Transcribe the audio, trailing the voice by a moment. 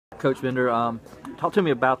Coach Bender, talk to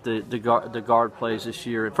me about the guard plays this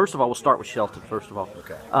year. First of all, we'll start with Shelton. First of all,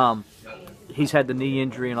 Okay. He's had the knee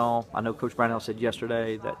injury and all. I know Coach Brownell said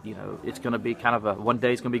yesterday that it's going to be kind of one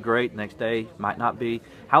day it's going to be great, the next day might not be.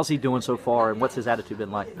 How's he doing so far, and what's his attitude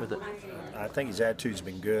been like with it? I think his attitude's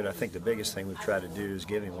been good. I think the biggest thing we've tried to do is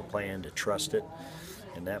give him a plan to trust it.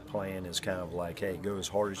 And that plan is kind of like, hey, go as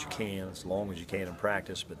hard as you can, as long as you can in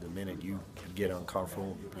practice, but the minute you get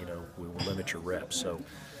uncomfortable, we will limit your reps. So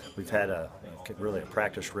we've had really a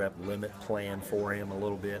practice rep limit plan for him a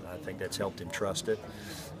little bit. I think that's helped him trust it.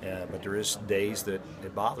 But there is days that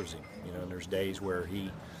it bothers him, and there's days where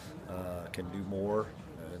he can do more,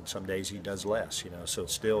 and some days he does less, So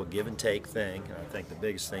it's still a give and take thing. And I think the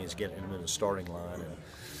biggest thing is getting him in the starting line and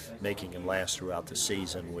making him last throughout the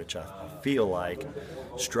season, which I feel like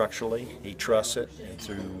structurally he trusts it, and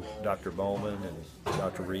through Dr. Bowman and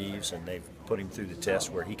Dr. Reeves, and they've put him through the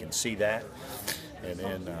test where he can see that. And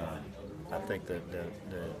then I think that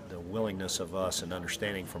the willingness of us and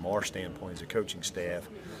understanding from our standpoint as a coaching staff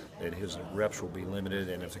that his reps will be limited,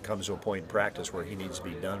 and if it comes to a point in practice where he needs to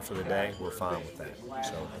be done for the day, we're fine with that.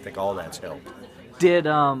 So I think all that's helped. Did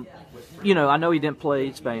I know he didn't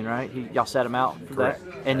play Spain, right? Y'all set him out for Correct.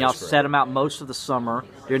 that, and y'all set him out most of the summer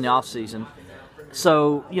during the off season.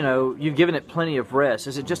 So you've given it plenty of rest.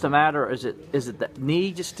 Is it just a matter? Is it that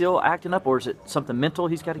knee just still acting up, or is it something mental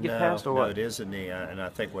he's got to get past, or what? No, it is a knee, and I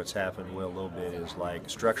think what's happened, Will, a little bit is like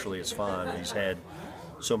structurally it's fine. He's had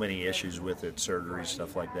so many issues with it, surgery,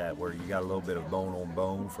 stuff like that, where you got a little bit of bone on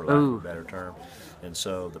bone, for lack of a better term, and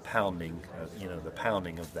so the pounding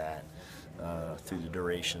of that through the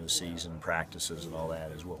duration of the season, practices, and all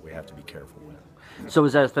that is what we have to be careful with. So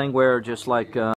is that a thing where just like